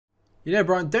You know,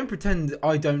 Brian, don't pretend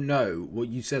I don't know what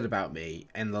you said about me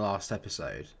in the last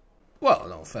episode. Well,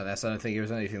 in all fairness, I don't think it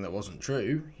was anything that wasn't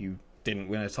true. You didn't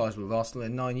win a title with Arsenal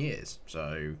in 9 years,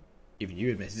 so even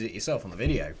you admitted it yourself on the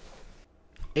video.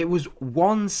 It was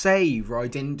one save where I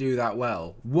didn't do that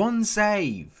well. One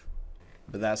save!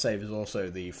 But that save is also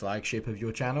the flagship of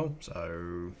your channel,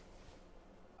 so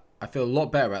I feel a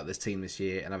lot better about this team this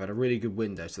year, and I've had a really good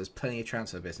window, so there's plenty of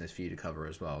transfer business for you to cover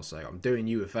as well, so I'm doing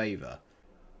you a favour.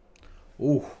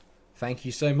 Oh, thank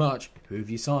you so much. Who have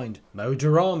you signed? Mo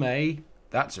Durame.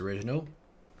 That's original.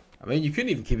 I mean, you couldn't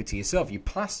even keep it to yourself. You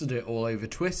plastered it all over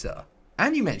Twitter.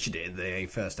 And you mentioned it in the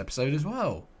first episode as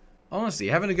well. Honestly,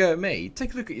 having a go at me,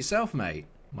 take a look at yourself, mate.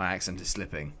 My accent is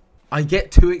slipping. I get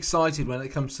too excited when it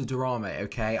comes to Durame,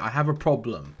 okay? I have a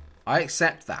problem. I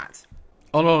accept that.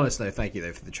 On honest though, thank you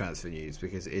though for the transfer news,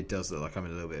 because it does look like I'm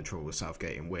in a little bit of trouble with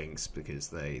Southgate and Winks, because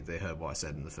they heard what I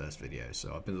said in the first video,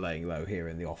 so I've been laying low here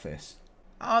in the office.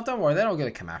 Oh, don't worry, they're not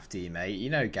going to come after you, mate.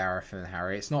 You know Gareth and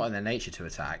Harry, it's not in their nature to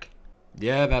attack.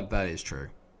 Yeah, that is true.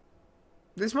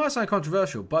 This might sound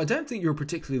controversial, but I don't think you're a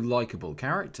particularly likeable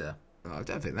character. I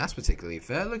don't think that's particularly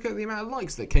fair. Look at the amount of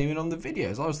likes that came in on the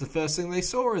videos. I was the first thing they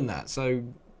saw in that, so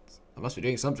I must be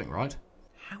doing something right.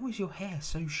 How is your hair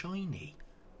so shiny?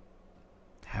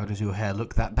 How does your hair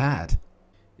look that bad?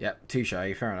 Yep, touche,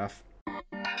 fair enough.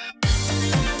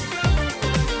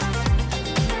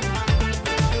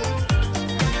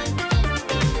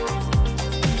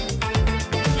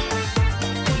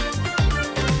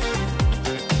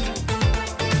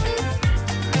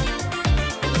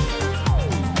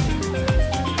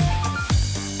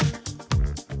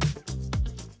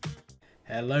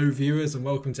 Hello viewers and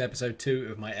welcome to episode 2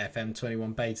 of my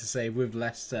FM21 beta save with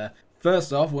Leicester.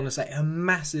 First off, I want to say a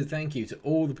massive thank you to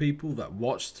all the people that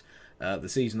watched the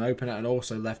season opener and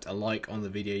also left a like on the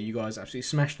video. You guys absolutely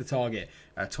smashed the target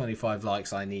at 25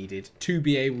 likes I needed to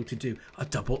be able to do a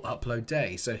double upload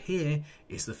day. So here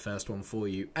is the first one for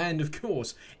you. And of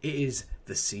course, it is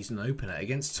the season opener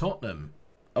against Tottenham.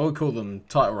 I would call them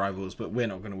title rivals, but we're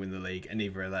not going to win the league and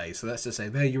neither are they. So let's just say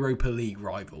they're Europa League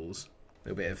rivals. A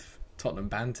little bit of Tottenham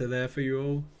banter there for you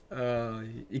all.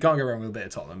 You can't go wrong with a bit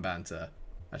of Tottenham banter.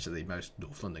 Actually, most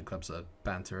North London clubs are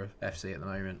banter FC at the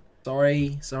moment.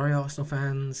 Sorry Arsenal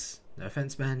fans. No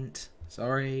offence meant.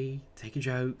 Sorry, take a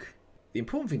joke. The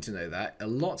important thing to know that a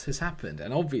lot has happened,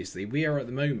 and obviously we are at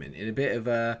the moment in a bit of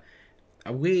a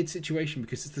weird situation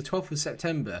because it's the 12th of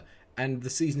September and the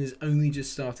season is only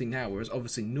just starting now, whereas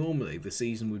obviously normally the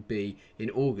season would be in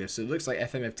August. So it looks like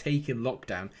FM have taken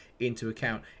lockdown into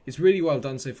account. It's really well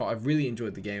done so far. I've really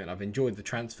enjoyed the game and I've enjoyed the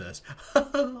transfers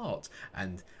a lot.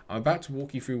 And I'm about to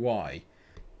walk you through why.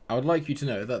 I would like you to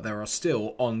know that there are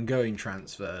still ongoing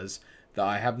transfers that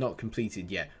I have not completed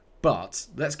yet. But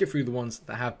let's get through the ones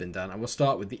that have been done, and we'll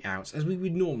start with the outs, as we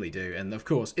would normally do. And of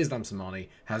course, Islam Samani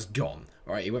has gone.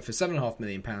 Alright, he went for £7.5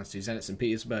 million to Zenit St.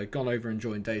 Petersburg, gone over and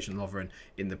joined Dejan Lovren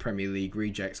in the Premier League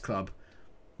Rejects Club.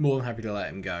 More than happy to let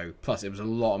him go. Plus, it was a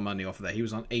lot of money off of there. He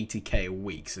was on 80k a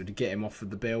week, so to get him off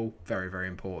of the bill, very, very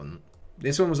important.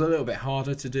 This one was a little bit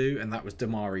harder to do, and that was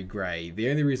Damari Gray. The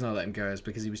only reason I let him go is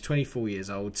because he was 24 years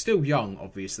old, still young,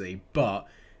 obviously, but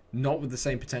not with the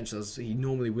same potential as he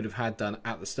normally would have had done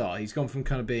at the start. He's gone from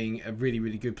kind of being a really,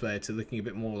 really good player to looking a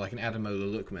bit more like an Ademola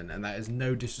Lookman, and that is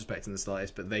no disrespect in the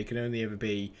slightest, but they can only ever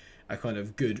be a kind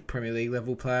of good Premier League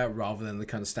level player rather than the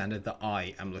kind of standard that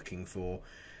I am looking for.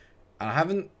 I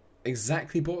haven't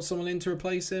exactly bought someone in to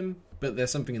replace him, but there's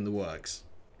something in the works.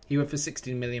 He went for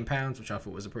 £16 million, which I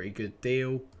thought was a pretty good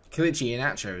deal. Kelechi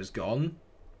Iheanacho has gone.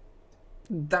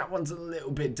 That one's a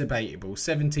little bit debatable.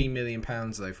 £17 million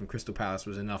though from Crystal Palace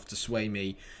was enough to sway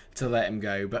me to let him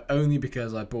go, but only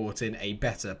because I bought in a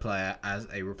better player as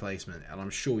a replacement, and I'm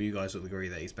sure you guys will agree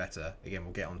that he's better. Again,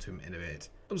 we'll get onto him in a bit.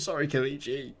 I'm sorry,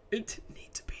 Kelechi. It didn't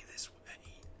need to be this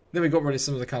way. Then we got rid of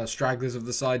some of the kind of stragglers of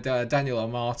the side. Daniel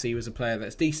Almaty was a player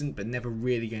that's decent, but never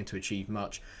really going to achieve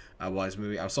much. I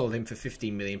sold him for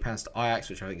 £15 million to Ajax,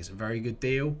 which I think is a very good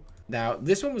deal. Now,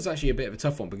 this one was actually a bit of a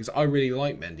tough one because I really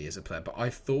like Mendy as a player, but I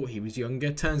thought he was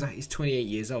younger. Turns out he's 28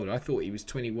 years old. I thought he was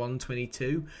 21,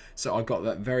 22, so I got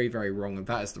that very, very wrong, and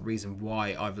that is the reason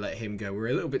why I've let him go. We're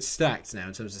a little bit stacked now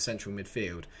in terms of central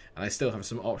midfield, and I still have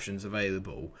some options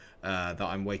available that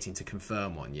I'm waiting to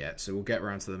confirm on yet, so we'll get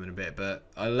around to them in a bit. But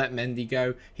I let Mendy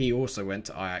go. He also went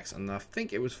to Ajax, and I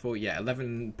think it was for,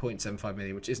 11.75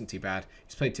 million, which isn't too bad.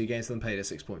 He's played 2 games, then paid at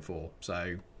 6.4,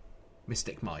 so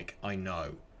Mystic Mike, I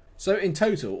know. So in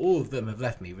total, all of them have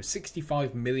left me with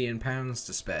 £65 million to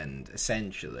spend,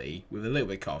 essentially, with a little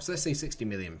bit of cost. Let's say £60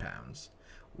 million.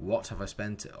 What have I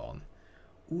spent it on?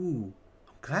 Ooh,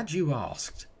 I'm glad you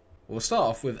asked. We'll start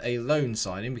off with a loan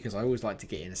signing because I always like to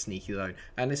get in a sneaky loan.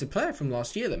 And it's a player from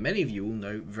last year that many of you will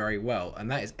know very well,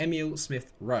 and that is Emile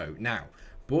Smith-Rowe. Now,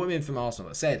 brought him in from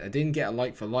Arsenal. I said I didn't get a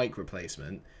like-for-like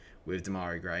replacement with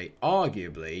Demarai Gray.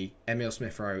 Arguably, Emile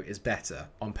Smith-Rowe is better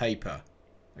on paper.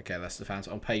 Okay, Leicester fans,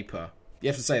 on paper. You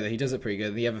have to say that he does it pretty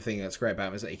good. The other thing that's great about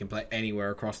him is that he can play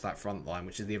anywhere across that front line,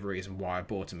 which is the other reason why I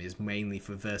bought him, is mainly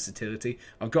for versatility.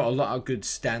 I've got a lot of good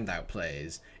standout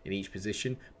players in each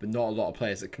position, but not a lot of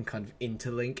players that can kind of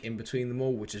interlink in between them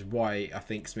all, which is why I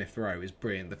think Smith-Rowe is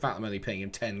brilliant. The fact I'm only paying him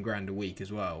 10 grand a week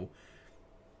as well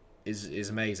is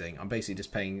amazing. I'm basically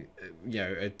just paying,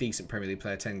 a decent Premier League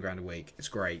player 10 grand a week. It's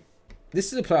great.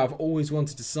 This is a player I've always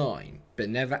wanted to sign, but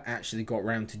never actually got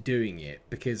round to doing it,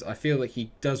 because I feel like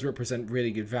he does represent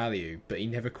really good value, but he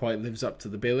never quite lives up to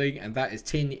the billing, and that is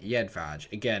Tin Jedvaj.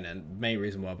 Again, and the main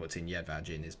reason why I put Tin Jedvaj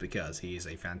in is because he is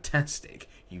a fantastic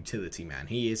utility man.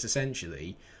 He is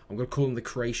essentially, I'm going to call him the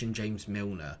Croatian James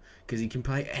Milner, because he can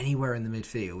play anywhere in the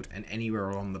midfield and anywhere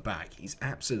along the back. He's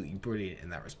absolutely brilliant in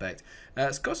that respect.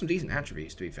 It's got some decent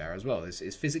attributes, to be fair, as well.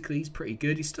 Is physically, he's pretty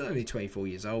good. He's still only 24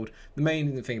 years old. The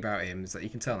main thing about him is that you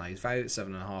can tell now he's valued at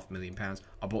 £7.5 million.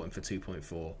 I bought him for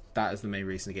 2.4. That is the main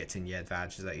reason to get Tin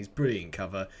Jedvaj, is that he's brilliant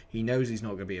cover. He knows he's not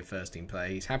going to be a first-team player.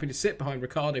 He's happy to sit behind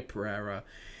Ricardo Pereira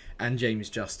and James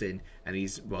Justin, and he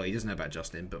doesn't know about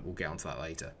Justin, but we'll get onto that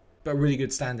later. But a really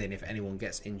good stand-in if anyone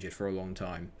gets injured for a long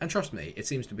time. And trust me, it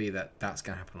seems to be that that's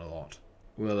going to happen a lot.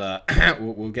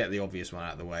 We'll get the obvious one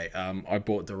out of the way. I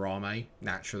bought Darame,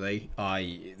 naturally.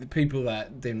 The people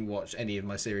that didn't watch any of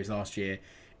my series last year,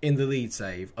 in the lead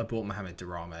save, I bought Mohamed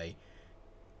Darame.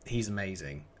 He's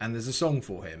amazing. And there's a song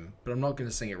for him, but I'm not going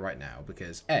to sing it right now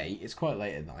because, A, it's quite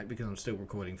late at night because I'm still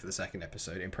recording for the second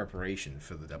episode in preparation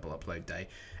for the double upload day.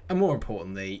 And more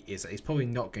importantly, is that he's probably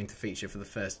not going to feature for the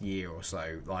first year or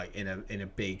so, like in a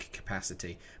big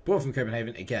capacity. Bought from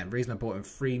Copenhagen, again, reason I bought him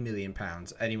 £3 million.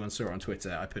 Anyone saw it on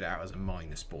Twitter, I put it out as a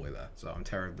minor spoiler, so I'm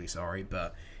terribly sorry,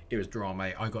 but it was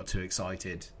Darame. I got too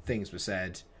excited. Things were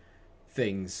said.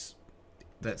 Let's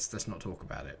not talk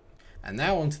about it. And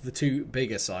now on to the two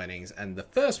bigger signings, and the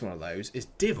first one of those is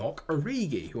Divock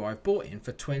Origi, who I've bought in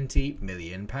for £20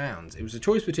 million. It was a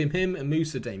choice between him and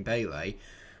Moussa Dembele.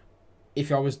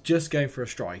 If I was just going for a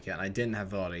striker and I didn't have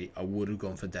Vardy, I would have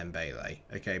gone for Dembele.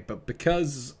 Okay, but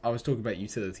because I was talking about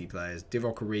utility players,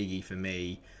 Divock Origi for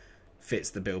me fits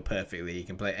the bill perfectly. He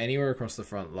can play anywhere across the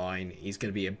front line. He's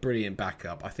going to be a brilliant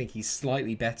backup. I think he's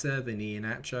slightly better than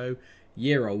Iheanacho.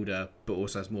 Year older, but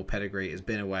also has more pedigree, has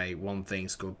been away, won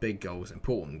things, scored big goals,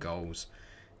 important goals.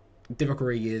 Divock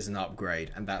Origi is an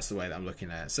upgrade, and that's the way that I'm looking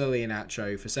at it. Sell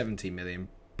Iheanacho for 17 million,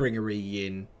 bring Origi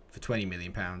in for 20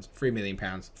 million pounds, 3 million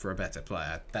pounds for a better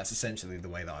player. That's essentially the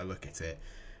way that I look at it.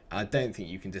 I don't think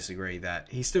you can disagree that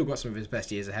he's still got some of his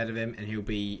best years ahead of him, and he'll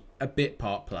be a bit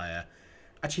part player.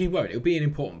 Actually, he won't. It'll be an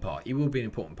important part. He will be an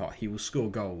important part. He will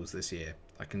score goals this year.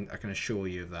 I can assure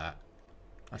you of that.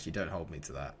 Actually, don't hold me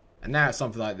to that. And now it's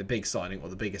something like the big signing, or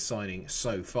the biggest signing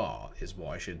so far, is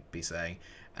what I should be saying.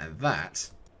 And that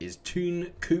is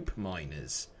Toon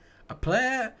Koopmeiners. A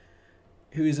player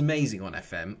who is amazing on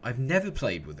FM. I've never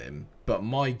played with him, but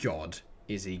my God,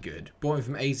 is he good. Bought him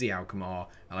from AZ Alkmaar,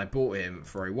 and I bought him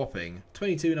for a whopping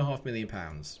 £22.5 million.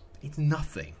 It's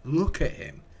nothing. Look at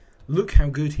him. Look how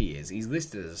good he is. He's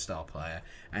listed as a star player,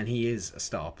 and he is a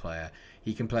star player.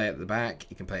 He can play at the back,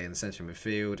 he can play in the centre of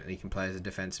midfield, and he can play as a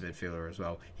defensive midfielder as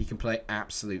well. He can play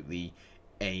absolutely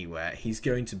anywhere. He's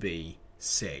going to be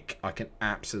sick. I can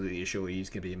absolutely assure you he's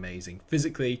going to be amazing.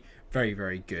 Physically, very,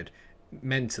 very good.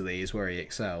 Mentally is where he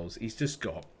excels. He's just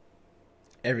got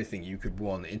everything you could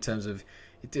want in terms of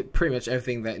pretty much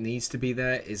everything that needs to be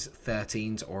there is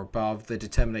 13s or above. The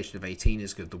determination of 18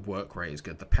 is good. The work rate is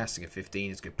good. The passing of 15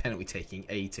 is good. Penalty taking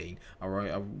 18.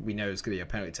 Alright, we know it's going to be a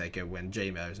penalty taker when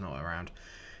J-Mo is not around.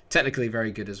 Technically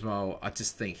very good as well. I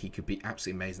just think he could be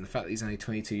absolutely amazing. The fact that he's only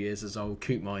 22 years old,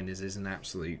 Koopmeiners is an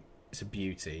absolute, it's a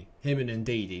beauty. Him and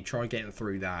Ndidi, try getting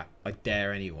through that. I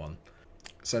dare anyone.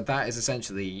 So that is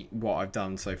essentially what I've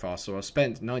done so far. So I've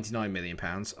spent £99 million.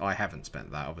 I haven't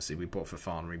spent that. Obviously, we bought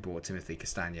Fofana, we bought Timothy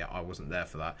Castagna. I wasn't there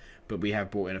for that. But we have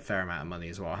brought in a fair amount of money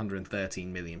as well. £113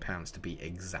 million to be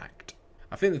exact.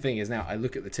 I think the thing is now, I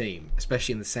look at the team,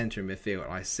 especially in the centre and midfield,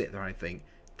 and I sit there and I think,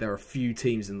 there are few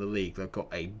teams in the league that have got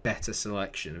a better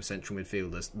selection of central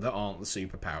midfielders that aren't the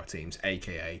superpower teams,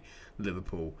 a.k.a.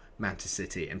 Liverpool, Manchester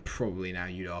City, and probably now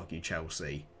you'd argue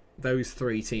Chelsea. Those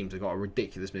three teams have got a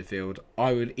ridiculous midfield.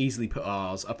 I would easily put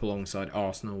ours up alongside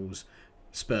Arsenal's,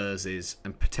 Spurs's,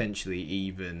 and potentially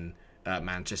even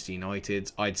Manchester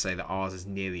United's. I'd say that ours is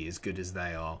nearly as good as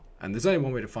they are. And there's only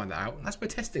one way to find that out, and that's by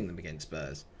testing them against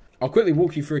Spurs. I'll quickly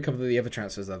walk you through a couple of the other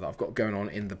transfers that I've got going on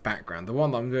in the background. The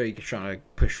one that I'm really trying to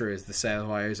push through is the sale of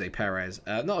Jose Perez.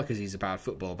 Not because he's a bad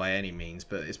footballer by any means,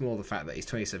 but it's more the fact that he's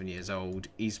 27 years old.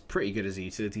 He's pretty good as a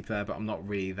utility player, but I'm not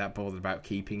really that bothered about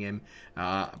keeping him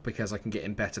because I can get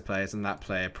in better players, and that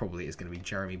player probably is going to be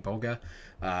Jeremy Boga.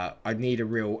 I need a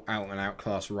real out-and-out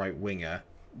class right winger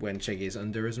when Chegui's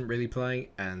under isn't really playing,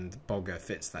 and Boga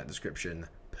fits that description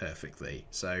perfectly.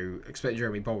 So expect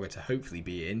Jeremy Boga to hopefully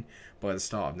be in by the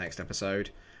start of next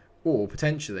episode, or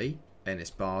potentially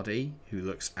Ennis Bardi, who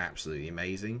looks absolutely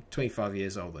amazing. 25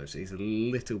 years old though, so he's a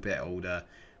little bit older,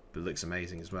 but looks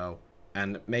amazing as well.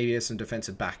 And maybe there's some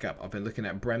defensive backup. I've been looking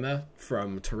at Bremer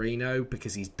from Torino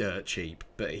because he's dirt cheap,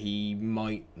 but he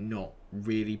might not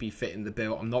really be fitting the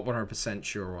bill. I'm not 100%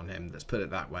 sure on him, let's put it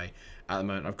that way. At the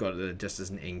moment I've got it just as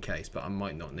an in case, but I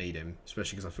might not need him,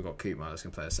 especially because I forgot Koopmeiners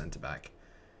can play a centre back.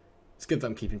 It's good that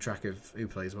I'm keeping track of who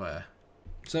plays where.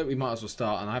 So we might as well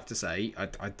start, and I have to say, I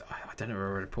don't know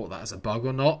whether I report that as a bug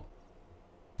or not.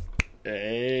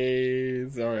 Hey,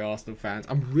 sorry Arsenal fans.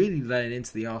 I'm really laying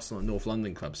into the Arsenal and North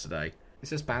London clubs today. It's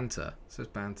just banter. It's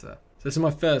just banter. So this is my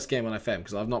first game on FM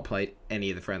because I've not played any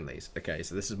of the friendlies. Okay,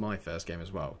 so this is my first game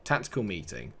as well. Tactical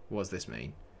meeting. What does this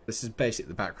mean? This is basically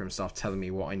the backroom staff telling me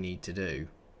what I need to do.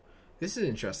 This is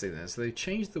interesting then. So they've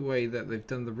changed the way that they've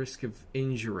done the risk of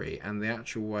injury and the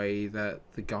actual way that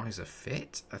the guys are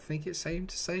fit. I think it's safe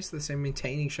to say. So they're saying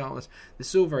maintaining sharpness. This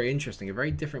is all very interesting. A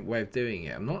very different way of doing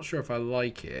it. I'm not sure if I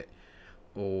like it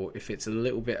or if it's a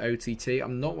little bit OTT.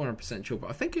 I'm not 100% sure,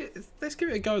 but I think let's give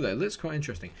it a go though. It looks quite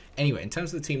interesting. Anyway, in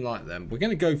terms of the team like them, we're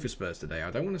going to go for Spurs today.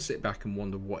 I don't want to sit back and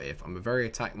wonder what if. I'm a very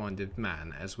attack-minded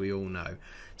man, as we all know.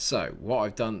 So what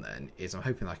I've done then is I'm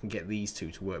hoping I can get these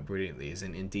two to work brilliantly, as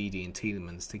in Ndidi and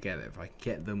Tielemans together. If I can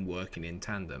get them working in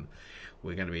tandem,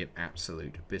 we're going to be an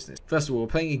absolute business. First of all, we're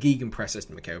playing a gegenpress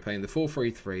system, okay? We're playing the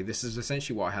 4-3-3. This is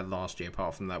essentially what I had last year.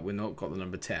 Apart from that, we've not got the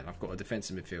number 10. I've got a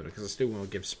defensive midfielder because I still want to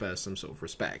give Spurs some sort of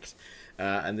respect.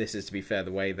 And this is, to be fair,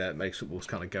 the way that most football's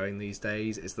kind of going these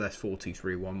days. It's less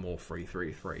 4-2-3-1, more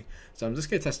 3-3-3. So I'm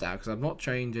just going to test it out because I've not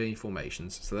changed any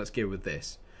formations. So let's go with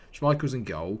this. Schmeichel's in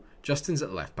goal, Justin's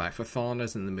at left back,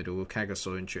 Fofana's in the middle with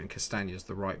Cagasoinchu and Castaña's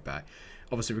the right back.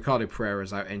 Obviously Ricardo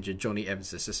Pereira's out injured, Johnny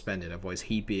Evans is suspended, otherwise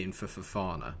he'd be in for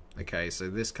Fofana. Okay, so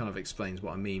this kind of explains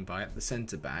what I mean by at the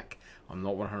centre back. I'm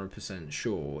not 100%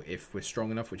 sure if we're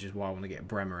strong enough, which is why I want to get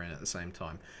Bremer in at the same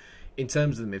time. In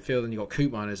terms of the midfield, then you've got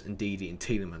Koopmeiners and Ndidi and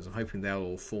Tielemans. I'm hoping they'll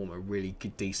all form a really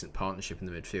good, decent partnership in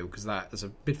the midfield, because that, as a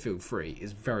midfield three,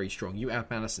 is very strong. You add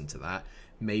Madison to that,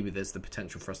 maybe there's the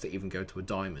potential for us to even go to a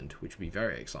diamond, which would be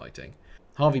very exciting.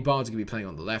 Harvey Bard's going to be playing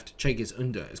on the left, Cengiz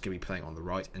Under is going to be playing on the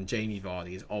right, and Jamie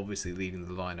Vardy is obviously leading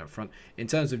the line up front. In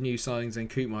terms of new signings, then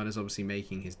Koopmeiners obviously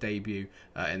making his debut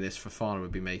in this. Fofana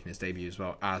would be making his debut as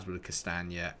well, as would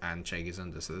Castaña and Cengiz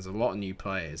Under. So there's a lot of new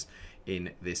players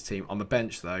in this team. On the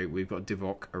bench, though, we've got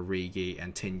Divock, Origi,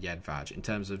 and Tin Yedvaj. In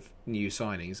terms of new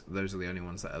signings, those are the only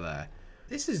ones that are there.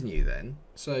 This is new then.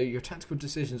 So your tactical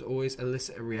decisions always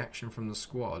elicit a reaction from the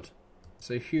squad.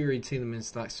 So Huri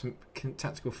Tielemans lacks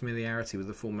tactical familiarity with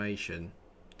the formation.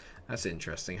 That's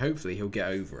interesting. Hopefully he'll get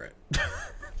over it.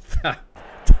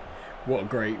 What a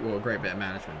great bit of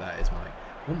management that is, Mike.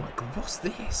 Oh my god, what's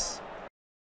this?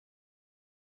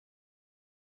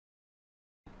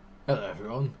 Hello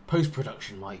everyone,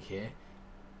 post-production Mike here.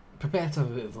 Prepare to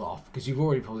have a bit of a laugh because you've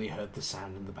already probably heard the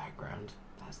sound in the background.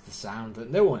 That's the sound that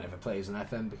no one ever plays on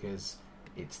FM because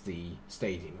it's the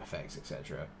stadium effects,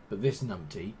 etc. But this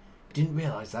numpty didn't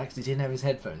realise that because he didn't have his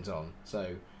headphones on.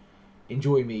 So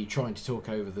enjoy me trying to talk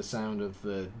over the sound of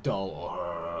the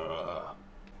dull.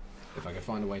 If I could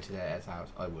find a way to edit it out,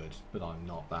 I would. But I'm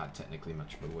not that technically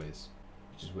much of a whiz,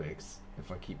 which is weird.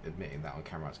 If I keep admitting that on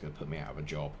camera, it's going to put me out of a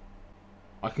job.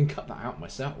 I can cut that out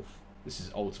myself. This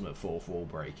is ultimate fourth wall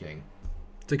breaking.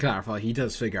 To clarify, he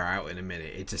does figure out in a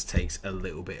minute. It just takes a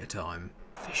little bit of time.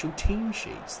 Official team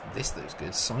sheets. This looks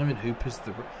good. Simon Hooper's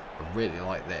the... I really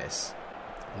like this.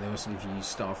 And then also if you use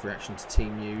staff reaction to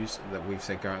team news that we've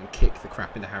said go out and kick the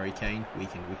crap into Harry Kane, we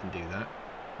can do that.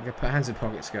 We can put hands in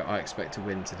pockets and go, I expect to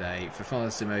win today.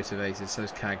 Fofana's demotivated, so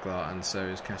is Kaglar, and so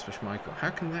is Kasper Schmeichel.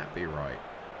 How can that be right?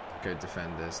 Go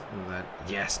defenders. And then,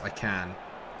 yes, I can.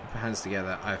 Put hands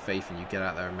together, I have faith in you, get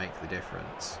out there and make the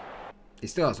difference. He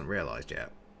still hasn't realised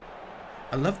yet.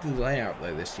 I love the layout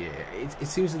though this year. It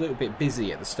seems a little bit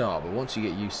busy at the start, but once you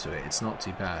get used to it, it's not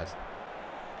too bad.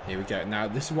 Here we go. Now,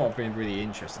 this is what I've been really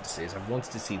interested to see, is I've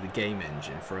wanted to see the game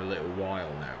engine for a little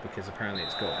while now, because apparently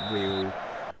it's got real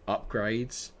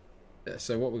upgrades.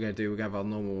 So what we're going to do, we're going to have our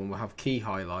normal one. We'll have key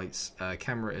highlights.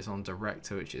 Camera is on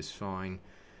director, which is fine.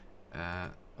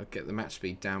 I'll get the match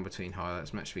speed down between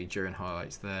highlights, match speed during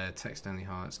highlights there, text only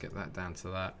highlights, get that down to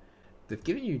that. They've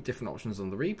given you different options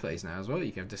on the replays now as well.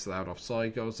 You can have disallowed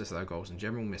offside goals, disallowed goals in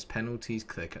general, missed penalties,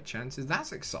 clear-cut chances.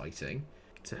 That's exciting.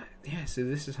 So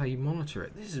this is how you monitor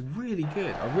it. This is really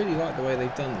good. I really like the way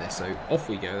they've done this. So off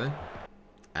we go then.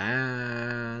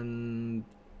 And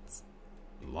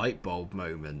light bulb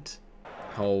moment.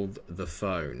 Hold the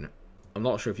phone. I'm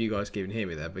not sure if you guys can even hear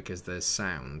me there because there's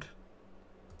sound.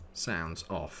 Sound's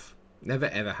off. Never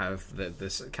ever have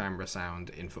this camera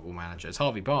sound in Football Manager. It's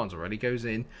Harvey Barnes already. Goes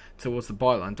in towards the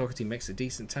byline. Doherty makes a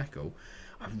decent tackle.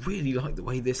 I really like the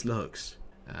way this looks.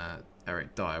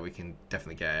 Eric Dyer, we can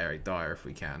definitely get Eric Dyer if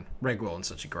we can. Reguilon's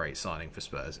such a great signing for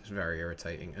Spurs. It's very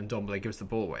irritating. And Domblé gives the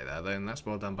ball away there, though, and that's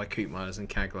well done by Koopmeiners and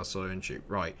Kagler, Soyuncu.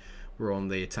 Right, we're on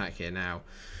the attack here now.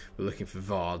 We're looking for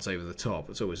Vards over the top.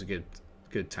 It's always a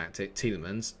good tactic.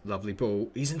 Tielemans, lovely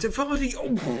ball. He's into Vardy.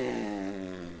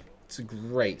 Oh! It's a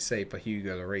great save by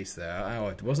Hugo Lloris there. Oh,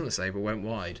 it wasn't a save, it went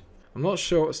wide. I'm not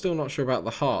sure, still not sure about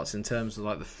the hearts in terms of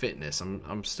like the fitness.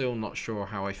 I'm still not sure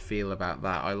how I feel about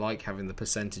that. I like having the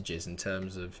percentages in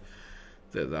terms of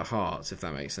the hearts, if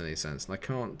that makes any sense. And I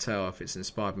can't tell if it's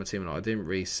inspired my team or not. I didn't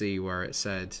really see where it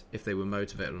said if they were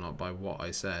motivated or not by what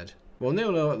I said. Well,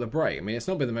 0-0 at the break. I mean, it's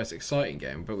not been the most exciting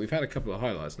game, but we've had a couple of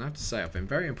highlights. And I have to say, I've been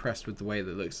very impressed with the way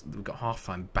that it looks. We've got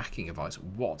half-time backing of ice.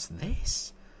 What's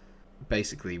this?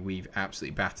 Basically, we've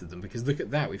absolutely battered them because look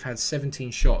at that. We've had 17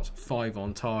 shots, 5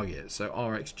 on target. So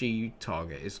our XG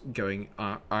target is going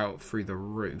out through the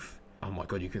roof. Oh my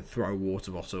god, you can throw a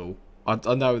water bottle.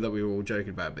 I know that we were all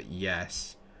joking about it, but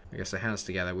yes. I guess our hands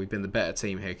together. We've been the better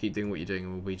team here. Keep doing what you're doing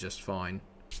and we'll be just fine.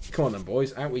 Come on then,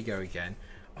 boys. Out we go again.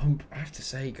 I have to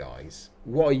say, guys,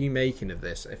 what are you making of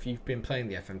this? If you've been playing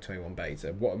the FM21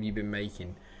 beta, what have you been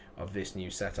making of this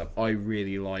new setup? I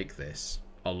really like this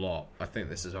a lot. I think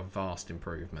this is a vast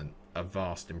improvement. A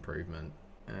vast improvement.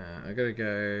 I'm going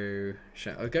to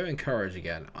go... I'll go encourage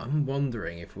again. I'm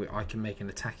wondering if I can make an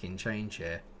attacking change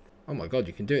here. Oh my god,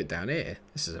 you can do it down here.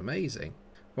 This is amazing.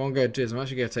 What I'm going to do is I'm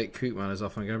actually going to take Koopmeiners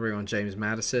off. I'm going to bring on James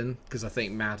Maddison because I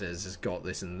think Madders has got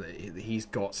this and he's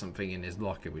got something in his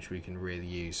locker which we can really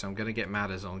use. So I'm going to get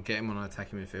Madders on, get him on an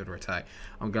attacking midfielder attack.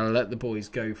 I'm going to let the boys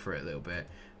go for it a little bit.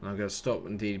 And I'm going to stop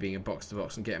Indeed being a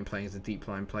box-to-box and get him playing as a deep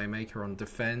line playmaker on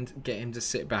defend. Get him to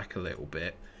sit back a little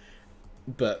bit.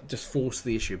 But just force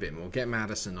the issue a bit more. Get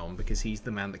Maddison on because he's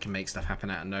the man that can make stuff happen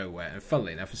out of nowhere. And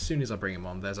funnily enough, as soon as I bring him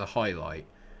on, there's a highlight.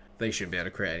 They shouldn't be able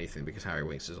to create anything because Harry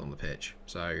Winks is on the pitch.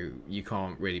 So you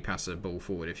can't really pass the ball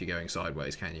forward if you're going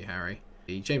sideways, can you, Harry?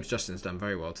 James Justin's done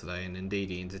very well today, and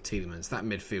Ndidi into Tielemans. That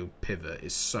midfield pivot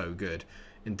is so good.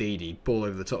 Ndidi, ball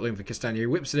over the top line for Castagno,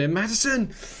 whips it in.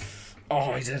 Maddison!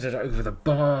 Oh, he's headed it over the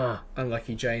bar.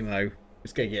 Unlucky JMO.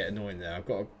 It's going to get annoying there.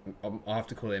 I'll have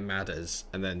to call it Madders,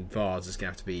 and then Vards is going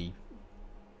to have to be...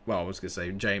 Well, I was going to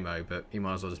say JMO, but he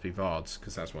might as well just be Vards,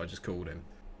 because that's what I just called him.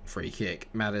 Free kick.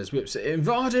 Madders whips it in.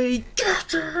 Vardy!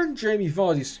 Jamie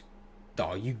Vardy's...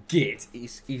 Oh, you git.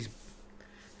 Has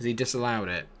he disallowed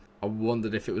it? I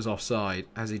wondered if it was offside.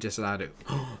 Has he disallowed it?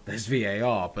 Oh, there's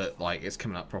VAR, but like it's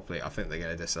coming up properly. I think they're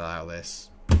going to disallow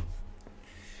this.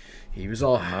 He was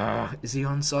off. Is he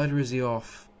onside or is he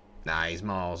off? Nah, he's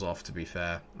miles off, to be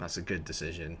fair. That's a good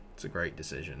decision. It's a great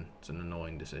decision. It's an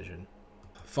annoying decision.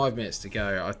 5 minutes to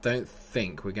go. I don't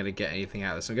think we're going to get anything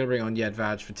out of this. I'm going to bring on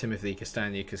Jedvaj for Timothy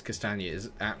Castagna because Castagna is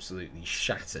absolutely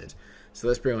shattered. So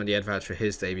let's bring on Jedvaj for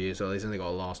his debut as well. He's only got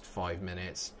to last 5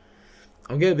 minutes.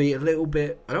 I'm going to be a little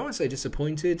bit, I don't want to say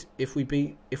disappointed if we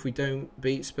don't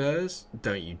beat Spurs.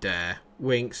 Don't you dare.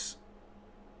 Winks.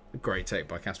 Great take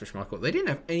by Kasper Schmeichel. They didn't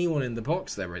have anyone in the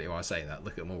box there really while I say that.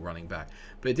 Look at them all running back.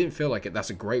 But it didn't feel like it. That's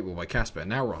a great ball by Kasper.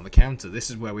 Now we're on the counter. This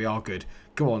is where we are good.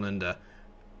 Go on, Under.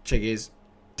 Chiggies.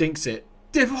 Dinks it.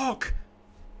 Divock!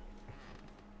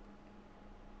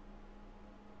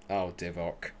 Oh,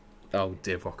 Divock. Oh,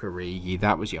 Divock Origi.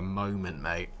 That was your moment,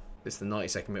 mate. It's the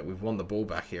 92nd minute. We've won the ball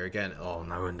back here again. Oh,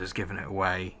 no Under's given it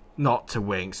away. Not to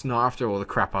Winks. Not after all the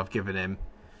crap I've given him.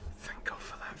 Thank God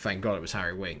for that. Thank God it was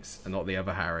Harry Winks and not the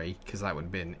other Harry, because that would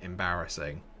have been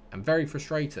embarrassing and very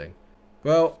frustrating.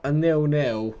 Well, a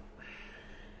 0-0.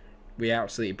 We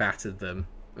absolutely battered them.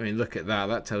 I mean, look at that.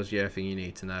 That tells you everything you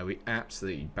need to know. We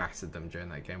absolutely battered them during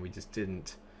that game. We just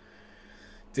didn't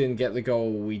get the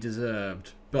goal we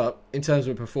deserved. But in terms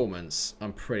of performance,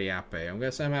 I'm pretty happy. I'm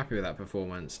going to say I'm happy with that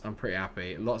performance. I'm pretty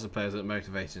happy. Lots of players that are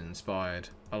motivated and inspired.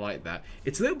 I like that.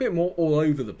 It's a little bit more all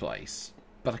over the place,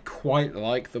 but I quite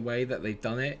like the way that they've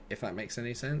done it, if that makes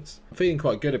any sense. I'm feeling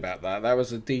quite good about that. That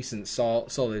was a decent,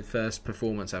 solid first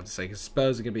performance, I have to say, because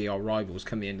Spurs are going to be our rivals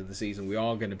come the end of the season. We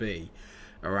are going to be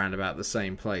around about the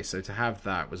same place. So to have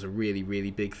that was a really,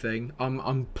 really big thing.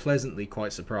 I'm pleasantly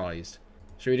quite surprised.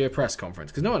 Should we do a press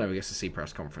conference? Because no one ever gets to see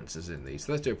press conferences in these.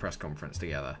 So let's do a press conference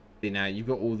together. Now, you've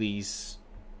got all these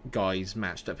guys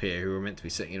matched up here who are meant to be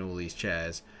sitting in all these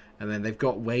chairs. And then they've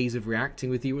got ways of reacting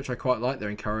with you, which I quite like. They're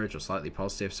encouraged or slightly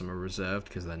positive. Some are reserved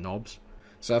because they're knobs.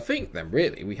 So I think then,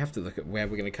 really, we have to look at where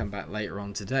we're going to come back later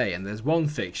on today. And there's one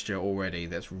fixture already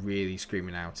that's really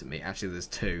screaming out at me. Actually, there's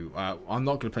two. I'm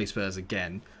not going to play Spurs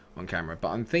again on camera, but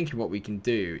I'm thinking what we can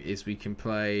do is we can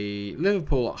play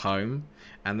Liverpool at home,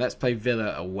 and let's play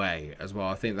Villa away as well.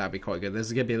 I think that'd be quite good.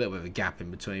 There's going to be a little bit of a gap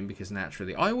in between, because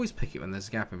naturally, I always pick it when there's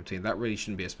a gap in between. That really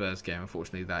shouldn't be a Spurs game.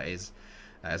 Unfortunately, that is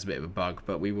as a bit of a bug,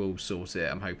 but we will sort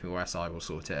it. I'm hoping, or SI will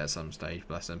sort it at some stage,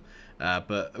 bless them.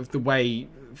 But the way,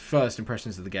 first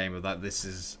impressions of the game are that this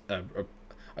is I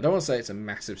don't want to say it's a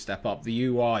massive step up. The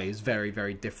UI is very,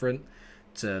 very different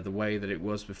to the way that it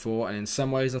was before, and in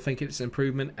some ways I think it's an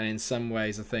improvement, and in some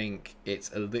ways I think it's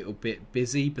a little bit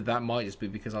busy, but that might just be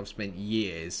because I've spent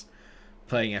years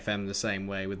playing FM the same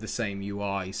way with the same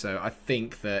UI. So I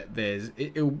think that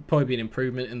it'll probably be an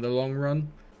improvement in the long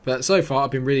run. But so far,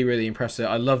 I've been really, really impressed with it.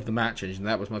 I love the match engine.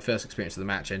 That was my first experience of the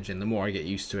match engine. The more I get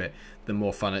used to it, the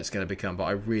more fun it's going to become. But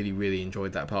I really, really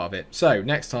enjoyed that part of it. So,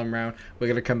 next time round, we're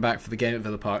going to come back for the game at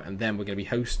Villa Park, and then we're going to be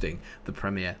hosting the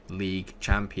Premier League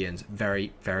champions.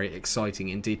 Very, very exciting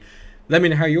indeed. Let me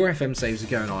know how your FM saves are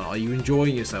going on. Are you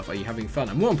enjoying yourself? Are you having fun?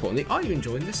 And more importantly, are you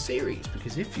enjoying this series?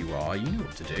 Because if you are, you know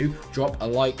what to do. Drop a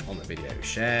like on the video,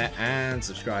 share, and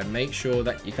subscribe. Make sure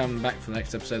that you come back for the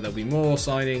next episode. There'll be more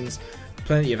signings,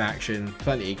 plenty of action,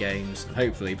 plenty of games, and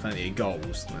hopefully plenty of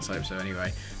goals. Let's hope so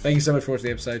anyway. Thank you so much for watching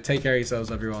the episode. Take care of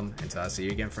yourselves, everyone. Until I see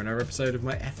you again for another episode of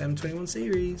my FM21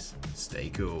 series. Stay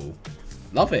cool.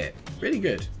 Love it. Really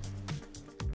good.